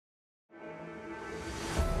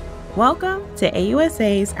Welcome to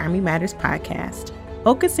AUSA's Army Matters podcast,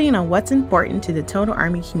 focusing on what's important to the total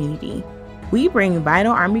Army community. We bring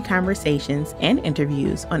vital Army conversations and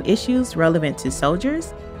interviews on issues relevant to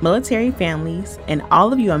soldiers, military families, and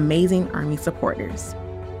all of you amazing Army supporters.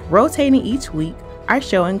 Rotating each week, our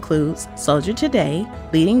show includes Soldier Today,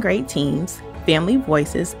 Leading Great Teams, Family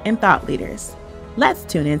Voices, and Thought Leaders. Let's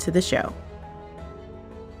tune into the show.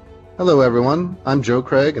 Hello, everyone. I'm Joe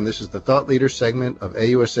Craig, and this is the Thought Leader segment of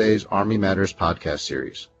AUSA's Army Matters podcast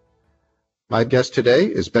series. My guest today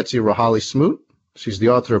is Betsy Rohalli Smoot. She's the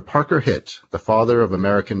author of Parker Hitt, the Father of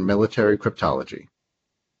American Military Cryptology.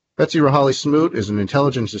 Betsy Rohalli Smoot is an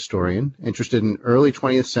intelligence historian interested in early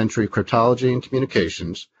 20th century cryptology and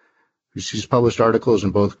communications. She's published articles in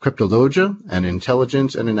both Cryptologia and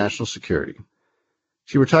Intelligence and National Security.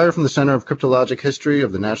 She retired from the Center of Cryptologic History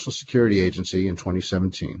of the National Security Agency in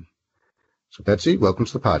 2017. So, Betsy, welcome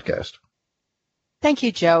to the podcast. Thank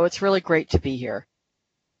you, Joe. It's really great to be here.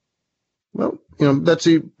 Well,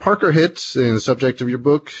 Betsy, Parker Hitt, the subject of your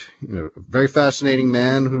book, a very fascinating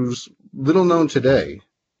man who's little known today.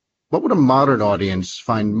 What would a modern audience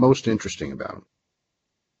find most interesting about him?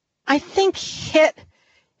 I think Hitt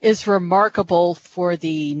is remarkable for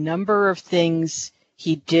the number of things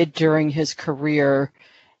he did during his career,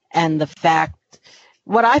 and the fact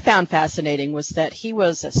what I found fascinating was that he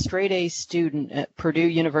was a straight-A student at Purdue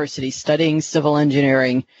University studying civil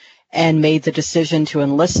engineering and made the decision to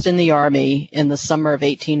enlist in the Army in the summer of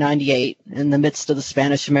 1898 in the midst of the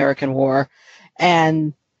Spanish-American War,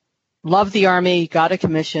 and loved the Army, got a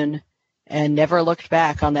commission, and never looked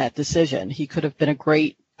back on that decision. He could have been a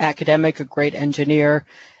great academic, a great engineer,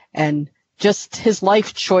 and just his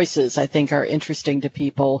life choices, I think, are interesting to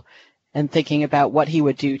people and thinking about what he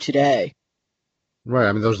would do today. Right.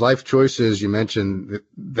 I mean, those life choices you mentioned,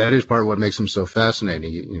 that is part of what makes him so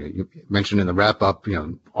fascinating. You mentioned in the wrap up,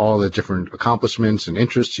 all the different accomplishments and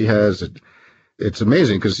interests he has. It's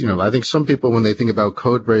amazing because, I think some people, when they think about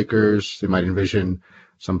code breakers, they might envision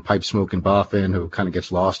some pipe smoking boffin who kind of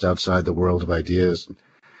gets lost outside the world of ideas.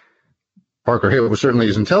 Parker Hitt was certainly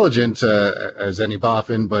as intelligent as any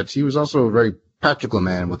boffin, but he was also a very practical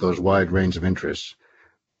man with those wide range of interests.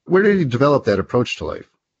 Where did he develop that approach to life?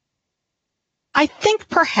 I think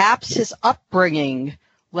perhaps his upbringing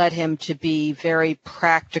led him to be very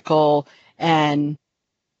practical, and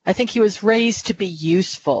I think he was raised to be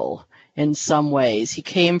useful in some ways. He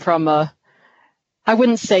came from I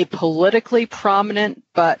wouldn't say politically prominent,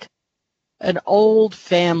 but an old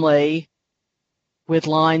family with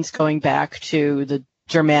lines going back to the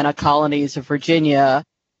Germanic colonies of Virginia,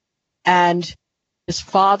 and his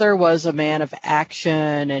father was a man of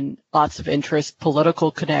action and lots of interest,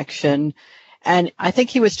 political connection. And I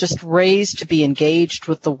think he was just raised to be engaged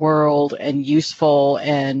with the world and useful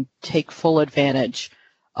and take full advantage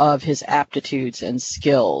of his aptitudes and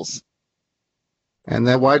skills. And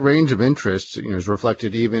that wide range of interests, is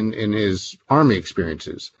reflected even in his Army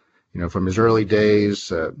experiences. From his early days,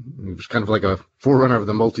 he was kind of like a forerunner of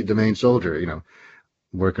the multi-domain soldier,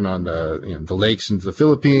 working on the lakes in the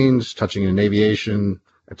Philippines, touching in aviation,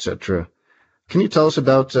 etc. Can you tell us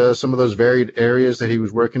about some of those varied areas that he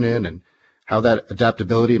was working in and how that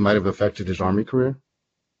adaptability might have affected his Army career?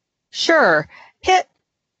 Sure.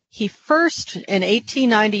 He first, in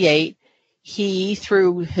 1898,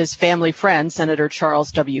 through his family friend, Senator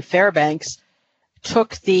Charles W. Fairbanks,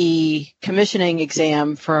 took the commissioning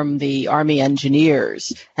exam from the Army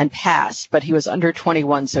engineers and passed, but he was under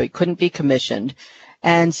 21, so he couldn't be commissioned.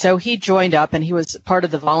 And so he joined up, and he was part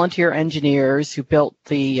of the volunteer engineers who built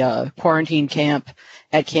the quarantine camp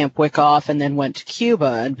at Camp Wyckoff and then went to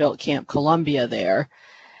Cuba and built Camp Columbia there.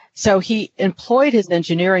 So he employed his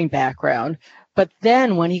engineering background, but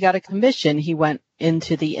then when he got a commission, he went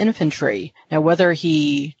into the infantry. Now, whether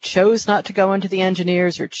he chose not to go into the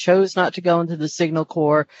engineers or chose not to go into the Signal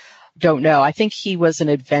Corps, don't know. I think he was an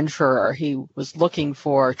adventurer. He was looking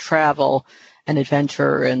for travel and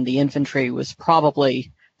adventure, and the infantry was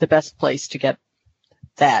probably the best place to get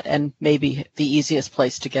that and maybe the easiest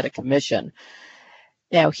place to get a commission.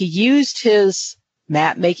 Now, he used his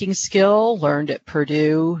map-making skill, learned at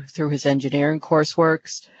Purdue through his engineering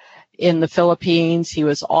courseworks. In the Philippines, he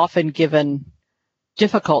was often given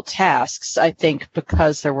difficult tasks, I think,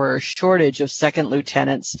 because there were a shortage of second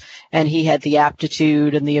lieutenants, and he had the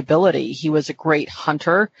aptitude and the ability. He was a great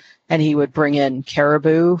hunter, and he would bring in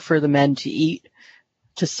caribou for the men to eat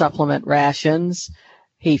to supplement rations.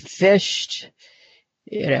 He fished.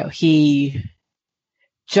 He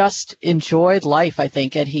just enjoyed life, I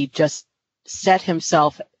think, and he just set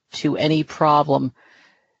himself to any problem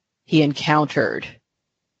he encountered.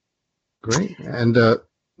 Great. And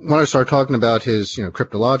when I start talking about his,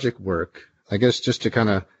 cryptologic work, I guess just to kind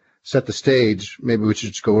of set the stage, maybe we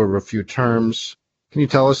should just go over a few terms. Can you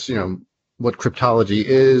tell us, what cryptology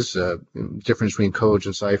is, difference between codes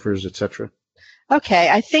and ciphers, etc.? Okay,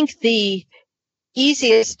 I think the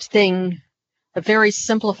easiest thing, a very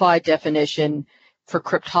simplified definition for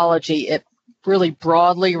cryptology, it really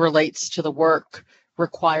broadly relates to the work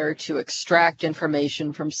required to extract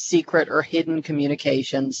information from secret or hidden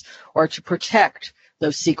communications or to protect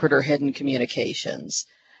those secret or hidden communications.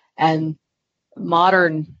 And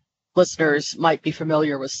modern listeners might be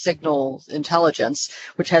familiar with signal intelligence,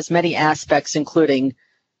 which has many aspects, including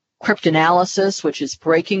cryptanalysis, which is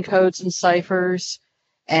breaking codes and ciphers,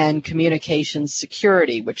 and communications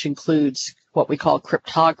security, which includes what we call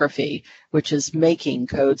cryptography, which is making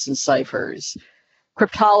codes and ciphers.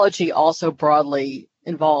 Cryptology also broadly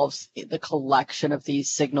involves the collection of these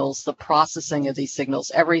signals, the processing of these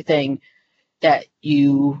signals, everything that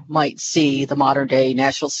you might see the modern day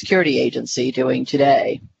National Security Agency doing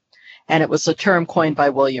today. And it was a term coined by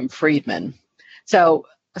William Friedman. So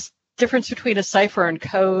a difference between a cipher and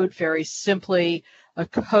code, very simply, a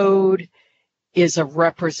code is a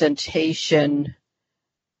representation,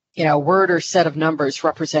 a word or set of numbers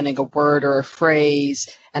representing a word or a phrase,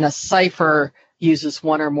 and a cipher uses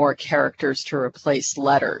one or more characters to replace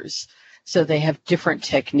letters. So they have different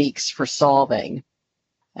techniques for solving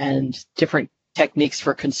and different techniques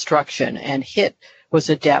for construction, and HIT was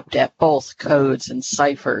adept at both codes and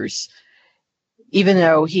ciphers, even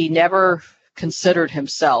though he never considered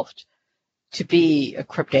himself to be a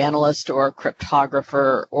cryptanalyst or a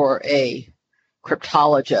cryptographer or a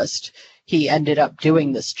cryptologist. He ended up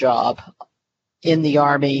doing this job in the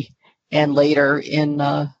Army and later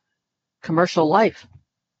in commercial life.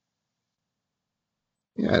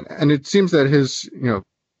 Yeah, and it seems that his,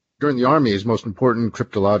 during the Army, his most important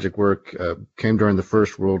cryptologic work came during the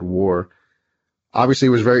First World War. Obviously,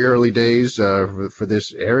 it was very early days for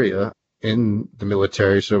this area in the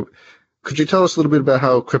military. So could you tell us a little bit about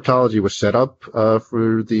how cryptology was set up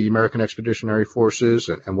for the American Expeditionary Forces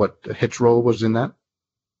and what HIT's role was in that?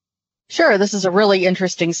 Sure. This is a really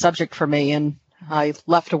interesting subject for me, and I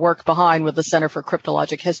left a work behind with the Center for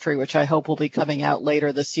Cryptologic History, which I hope will be coming out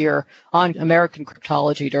later this year on American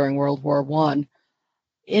cryptology during World War I.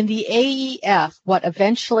 In the AEF, what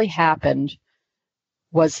eventually happened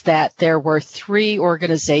was that there were three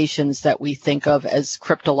organizations that we think of as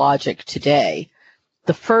cryptologic today.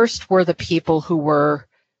 The first were the people who were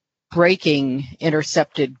breaking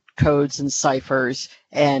intercepted codes and ciphers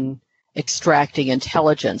and extracting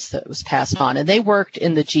intelligence that was passed on. And they worked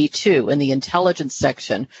in the G2, in the intelligence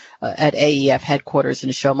section at AEF headquarters in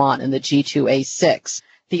Chaumont, in the G2A6.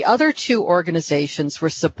 The other two organizations were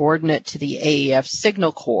subordinate to the AEF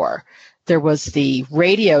Signal Corps. There was the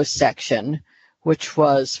radio section, which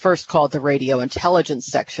was first called the Radio Intelligence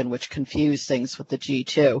Section, which confused things with the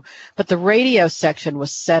G2. But the radio section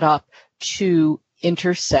was set up to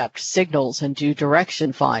intercept signals and do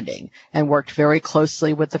direction finding, and worked very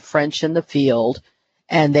closely with the French in the field,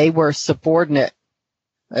 and they were subordinate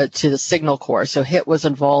to the Signal Corps. So HIT was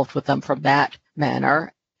involved with them from that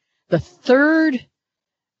manner. The third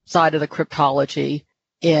side of the cryptology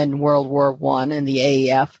in World War I in the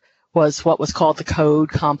AEF was what was called the Code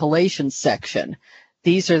Compilation Section.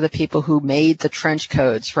 These are the people who made the trench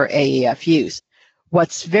codes for AEF use.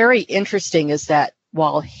 What's very interesting is that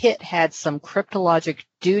while HIT had some cryptologic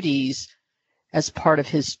duties as part of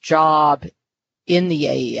his job in the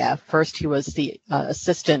AEF, first he was the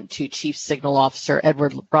assistant to Chief Signal Officer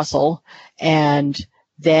Edward Russell, and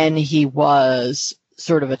then he was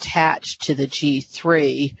sort of attached to the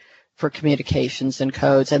G3 for communications and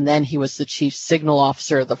codes, and then he was the Chief Signal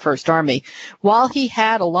Officer of the First Army. While he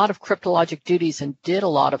had a lot of cryptologic duties and did a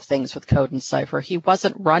lot of things with code and cipher, he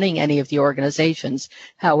wasn't running any of the organizations.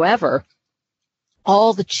 However,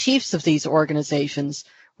 all the chiefs of these organizations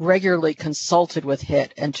regularly consulted with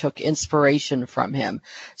HIT and took inspiration from him.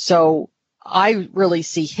 So I really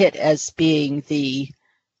see HIT as being the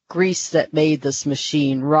grease that made this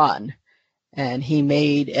machine run. And he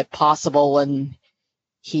made it possible, and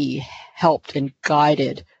he helped and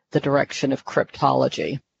guided the direction of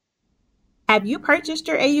cryptology. Have you purchased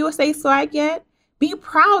your AUSA swag yet? Be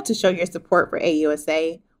proud to show your support for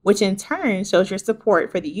AUSA, which in turn shows your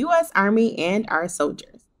support for the U.S. Army and our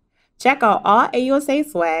soldiers. Check out all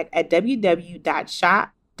AUSA swag at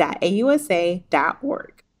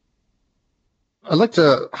www.shop.ausa.org. I'd like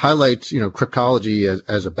to highlight, cryptology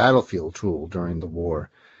as a battlefield tool during the war.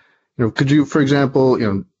 Could you, for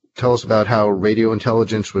example, tell us about how radio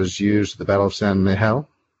intelligence was used at the Battle of San Miguel?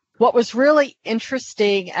 What was really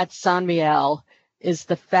interesting at San Miguel is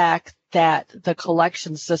the fact that the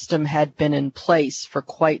collection system had been in place for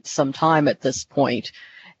quite some time at this point,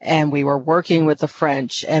 and we were working with the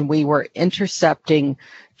French, and we were intercepting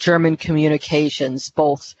German communications,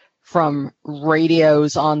 both from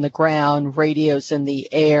radios on the ground, radios in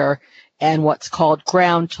the air, and what's called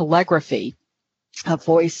ground telegraphy,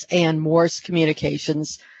 voice and Morse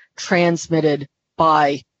communications transmitted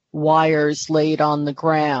by wires laid on the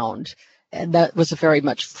ground. And that was a very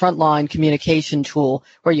much frontline communication tool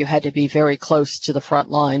where you had to be very close to the front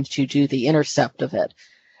line to do the intercept of it.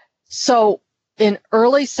 So in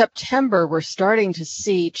early September, we're starting to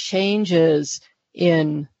see changes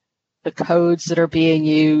in the codes that are being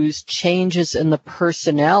used, changes in the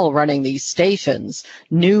personnel running these stations,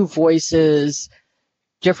 new voices,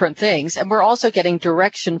 different things. And we're also getting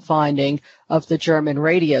direction finding of the German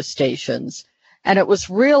radio stations. And it was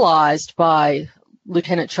realized by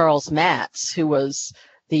Lieutenant Charles Matz, who was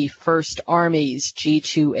the First Army's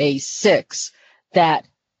G2A6, that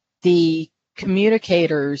the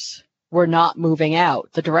communicators were not moving out.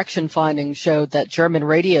 The direction finding showed that German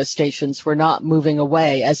radio stations were not moving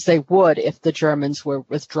away as they would if the Germans were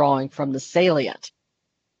withdrawing from the salient.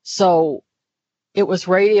 So it was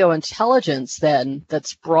radio intelligence then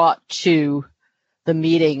that's brought to the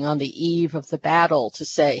meeting on the eve of the battle to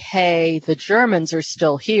say, hey, the Germans are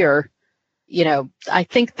still here. You know, I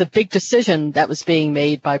think the big decision that was being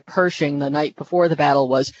made by Pershing the night before the battle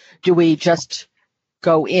was, do we just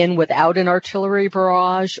go in without an artillery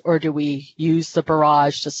barrage, or do we use the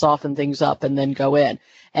barrage to soften things up and then go in?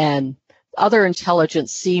 And other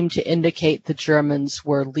intelligence seemed to indicate the Germans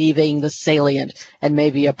were leaving the salient and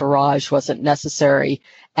maybe a barrage wasn't necessary.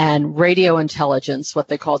 And radio intelligence, what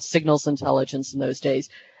they called signals intelligence in those days,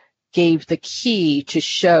 gave the key to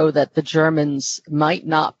show that the Germans might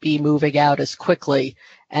not be moving out as quickly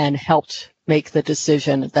and helped make the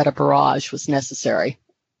decision that a barrage was necessary.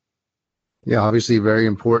 Yeah, obviously very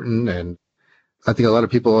important. And I think a lot of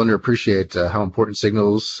people underappreciate how important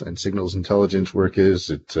signals and signals intelligence work is.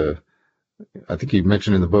 I think you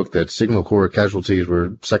mentioned in the book that Signal Corps casualties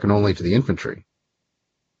were second only to the infantry.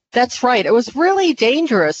 That's right. It was really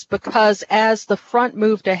dangerous because as the front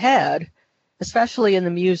moved ahead, especially in the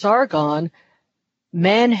Meuse-Argonne,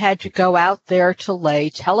 men had to go out there to lay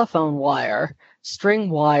telephone wire, string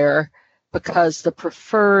wire, because the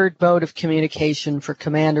preferred mode of communication for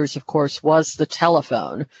commanders, of course, was the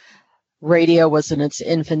telephone. Radio was in its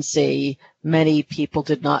infancy. Many people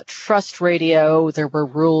did not trust radio. There were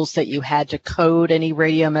rules that you had to code any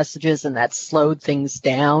radio messages, and that slowed things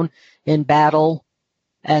down in battle.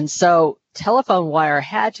 And so telephone wire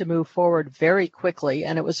had to move forward very quickly,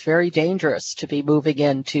 and it was very dangerous to be moving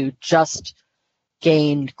into just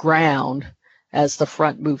gained ground as the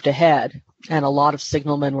front moved ahead, and a lot of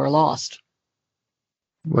signalmen were lost.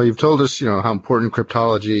 Well, you've told us, how important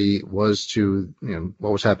cryptology was to,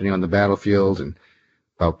 what was happening on the battlefield and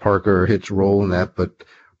about Parker Hitt's role in that. But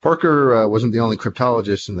Parker wasn't the only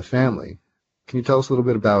cryptologist in the family. Can you tell us a little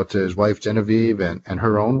bit about his wife, Genevieve, and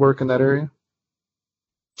her own work in that area?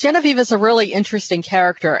 Genevieve is a really interesting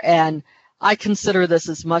character, and I consider this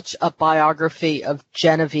as much a biography of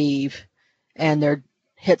Genevieve and their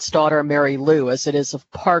Hitt's daughter, Mary Lou, as it is of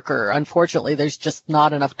Parker. Unfortunately, there's just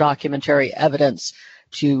not enough documentary evidence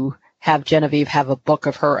to have Genevieve have a book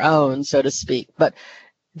of her own, so to speak. But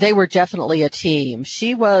they were definitely a team.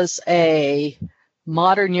 She was a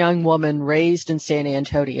modern young woman raised in San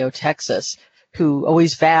Antonio, Texas, who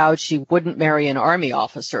always vowed she wouldn't marry an Army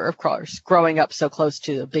officer, of course, growing up so close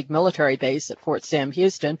to a big military base at Fort Sam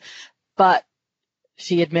Houston. But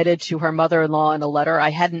she admitted to her mother-in-law in a letter, I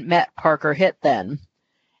hadn't met Parker Hitt then.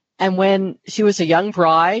 And when she was a young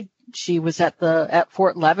bride, she was at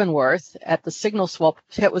Fort Leavenworth at the signal school.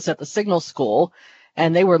 Hitt was at the signal school,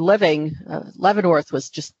 and they were living, Leavenworth was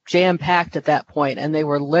just jam-packed at that point, and they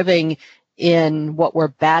were living in what were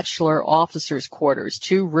bachelor officers' quarters,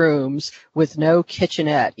 2 rooms with no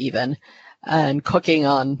kitchenette even, and cooking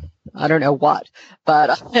on, I don't know what,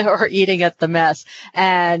 but, or eating at the mess.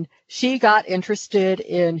 And she got interested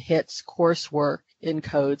in Hitt's coursework in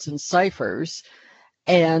codes and ciphers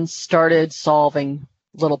and started solving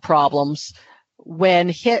little problems. When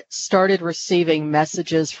Hitt started receiving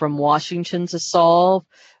messages from Washington to solve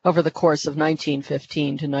over the course of 1915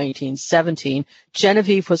 to 1917,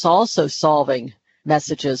 Genevieve was also solving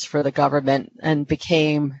messages for the government and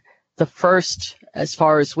became the first, as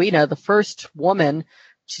far as we know, the first woman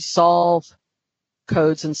to solve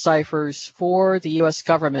codes and ciphers for the U.S.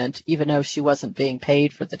 government, even though she wasn't being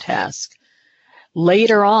paid for the task.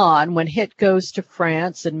 Later on, when Hitt goes to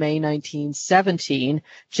France in May 1917,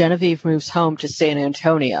 Genevieve moves home to San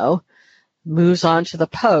Antonio, moves on to the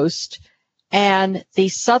post, And the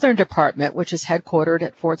Southern Department, which is headquartered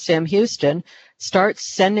at Fort Sam Houston, starts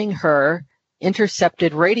sending her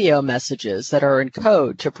intercepted radio messages that are in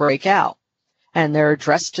code to break out. And they're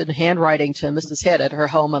addressed in handwriting to Mrs. Hitt at her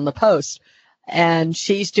home on the Post. And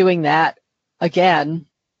she's doing that again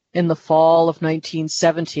in the fall of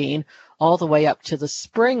 1917, all the way up to the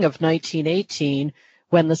spring of 1918,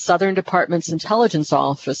 when the Southern Department's intelligence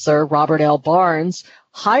officer, Robert L. Barnes,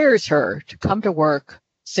 hires her to come to work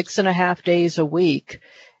 6.5 days a week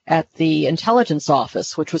at the intelligence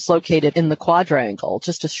office, which was located in the Quadrangle,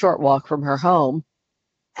 just a short walk from her home.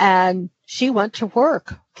 And she went to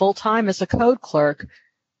work full-time as a code clerk,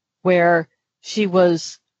 where she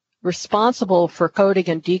was responsible for coding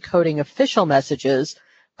and decoding official messages,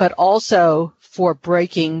 but also for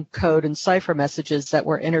breaking code and cipher messages that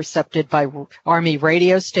were intercepted by Army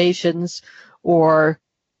radio stations or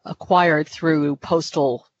acquired through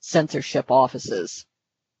postal censorship offices.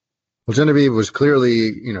 Well, Genevieve was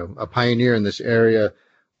clearly, a pioneer in this area,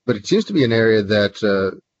 but it seems to be an area that,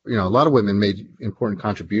 a lot of women made important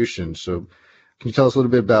contributions. So can you tell us a little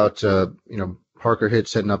bit about, Parker Hitt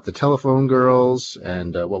setting up the telephone girls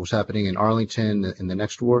and what was happening in Arlington in the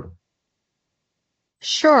next war?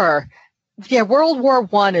 Sure. Yeah, World War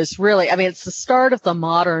I is really, it's the start of the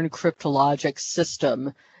modern cryptologic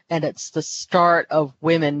system, and it's the start of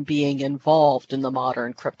women being involved in the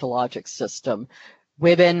modern cryptologic system.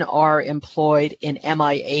 Women are employed in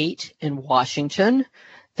MI8 in Washington.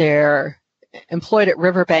 They're employed at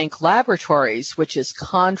Riverbank Laboratories, which is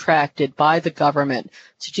contracted by the government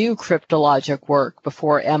to do cryptologic work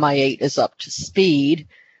before MI8 is up to speed.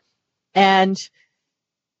 And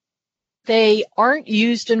they aren't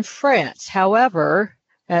used in France. However,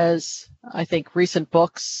 as I think recent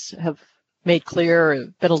books have made clear, there's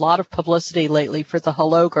been a lot of publicity lately for the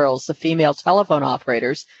Hello Girls, the female telephone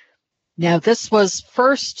operators. Now, this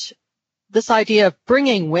idea of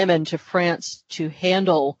bringing women to France to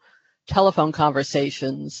handle telephone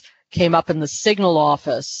conversations came up in the Signal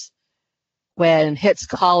office when Hitt's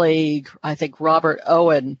colleague, I think Robert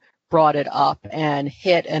Owen, brought it up, and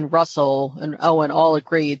Hitt and Russell and Owen all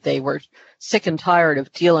agreed they were sick and tired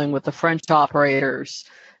of dealing with the French operators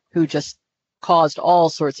who just caused all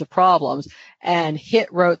sorts of problems. And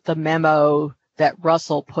Hitt wrote the memo that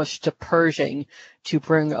Russell pushed to Pershing to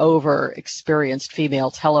bring over experienced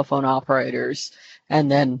female telephone operators, and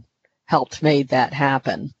then helped made that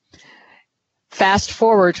happen. Fast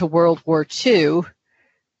forward to World War II,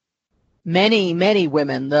 many, many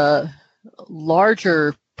women, the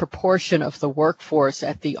larger proportion of the workforce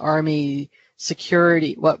at the Army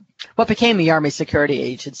Security, what became the Army Security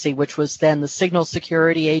Agency, which was then the Signal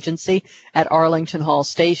Security Agency at Arlington Hall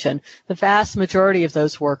Station, the vast majority of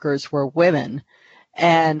those workers were women.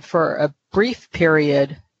 And for a brief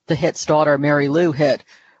period, the Hitt's daughter, Mary Lou Hitt,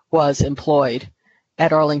 was employed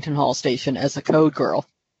at Arlington Hall Station as a code girl.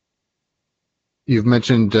 You've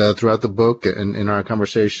mentioned throughout the book and in our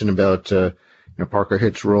conversation about Parker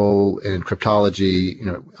Hitt's role in cryptology,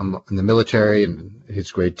 in the military and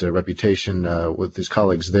his great reputation with his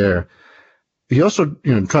colleagues there. He also,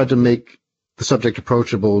 tried to make the subject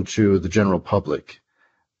approachable to the general public.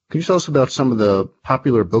 Can you tell us about some of the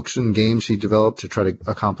popular books and games he developed to try to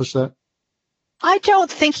accomplish that? I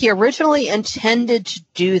don't think he originally intended to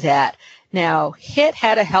do that. Now, Hitt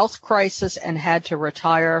had a health crisis and had to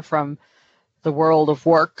retire from the world of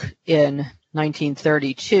work in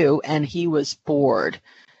 1932, and he was bored.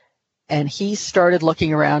 And he started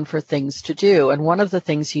looking around for things to do. And one of the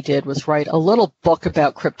things he did was write a little book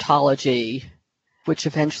about cryptology, which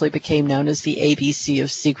eventually became known as the ABC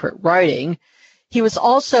of Secret Writing. He was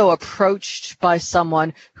also approached by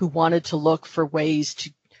someone who wanted to look for ways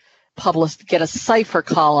to get a cipher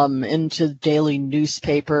column into daily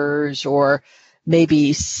newspapers, or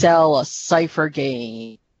maybe sell a cipher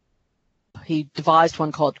game. He devised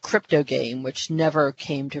one called Crypto Game, which never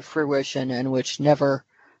came to fruition and which never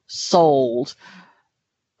sold.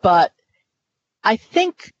 But I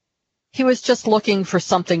think he was just looking for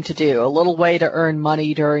something to do, a little way to earn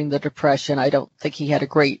money during the Depression. I don't think he had a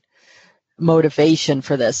great motivation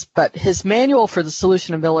for this, but his manual for the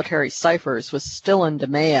solution of military ciphers was still in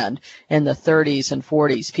demand in the 30s and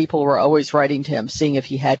 40s. People were always writing to him, seeing if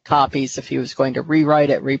he had copies, if he was going to rewrite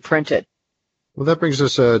it, reprint it. Well, that brings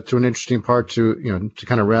us to an interesting part to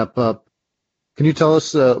kind of wrap up. Can you tell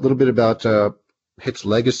us a little bit about Hitt's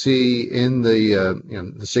legacy in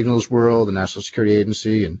the signals world, the National Security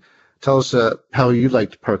Agency, and tell us how you'd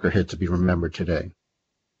like Parker Hitt to be remembered today?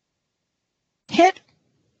 Hitt,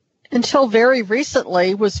 until very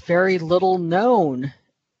recently, was very little known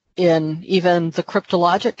in even the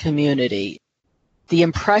cryptologic community. The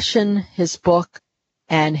impression his book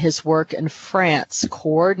and his work in France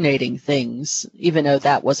coordinating things, even though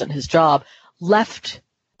that wasn't his job, left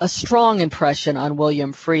a strong impression on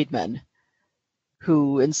William Friedman,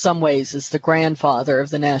 who in some ways is the grandfather of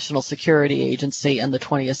the National Security Agency and the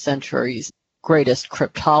 20th century's greatest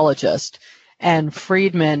cryptologist. And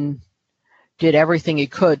Friedman did everything he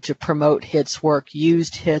could to promote Hitt's work,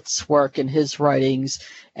 used Hitt's work in his writings,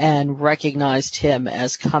 and recognized him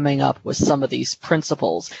as coming up with some of these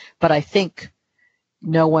principles. But I think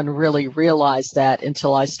no one really realized that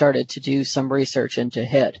until I started to do some research into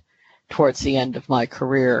Hitt towards the end of my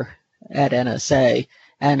career at NSA,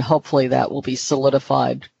 and hopefully that will be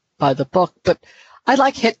solidified by the book. But I'd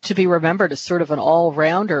like Hitt to be remembered as sort of an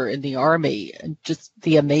all-rounder in the Army, and just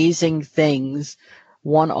the amazing things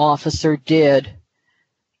one officer did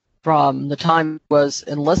from the time he was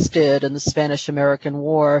enlisted in the Spanish-American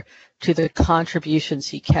War to the contributions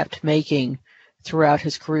he kept making throughout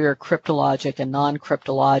his career, cryptologic and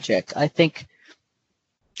non-cryptologic. I think,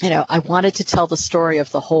 I wanted to tell the story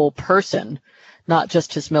of the whole person, not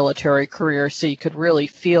just his military career, so you could really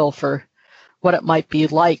feel for what it might be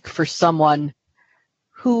like for someone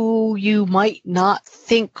who you might not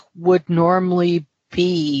think would normally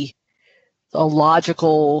be a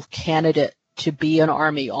logical candidate to be an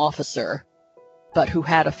Army officer, but who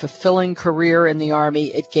had a fulfilling career in the Army.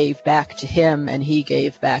 It gave back to him, and he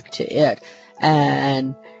gave back to it.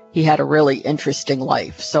 And he had a really interesting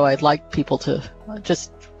life. So I'd like people to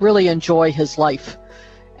just really enjoy his life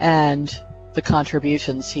and the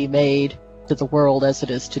contributions he made to the world as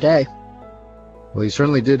it is today. Well, he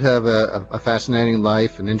certainly did have a fascinating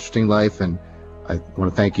life, an interesting life, and I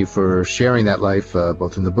want to thank you for sharing that life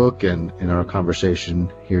both in the book and in our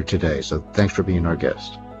conversation here today. So thanks for being our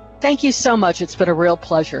guest. Thank you so much. It's been a real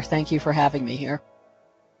pleasure. Thank you for having me here.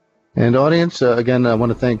 And audience, again, I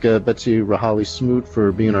want to thank Betsy Rahali Smoot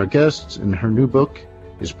for being our guest. And her new book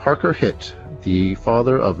is Parker Hitt, the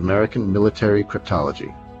Father of American Military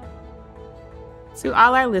Cryptology. To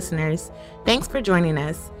all our listeners, thanks for joining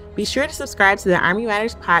us. Be sure to subscribe to the Army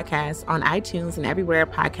Matters podcast on iTunes and everywhere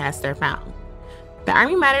podcasts are found. The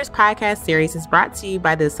Army Matters podcast series is brought to you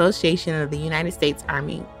by the Association of the United States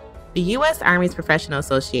Army, the U.S. Army's professional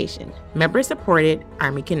association, member-supported,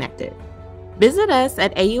 Army-connected. Visit us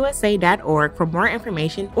at ausa.org for more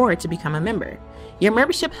information or to become a member. Your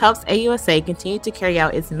membership helps AUSA continue to carry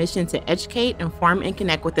out its mission to educate, inform, and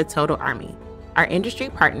connect with the total Army, our industry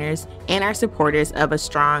partners, and our supporters of a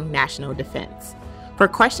strong national defense. For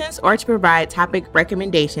questions or to provide topic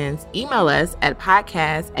recommendations, email us at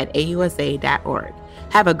podcast@ausa.org.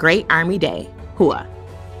 Have a great Army Day. Hua.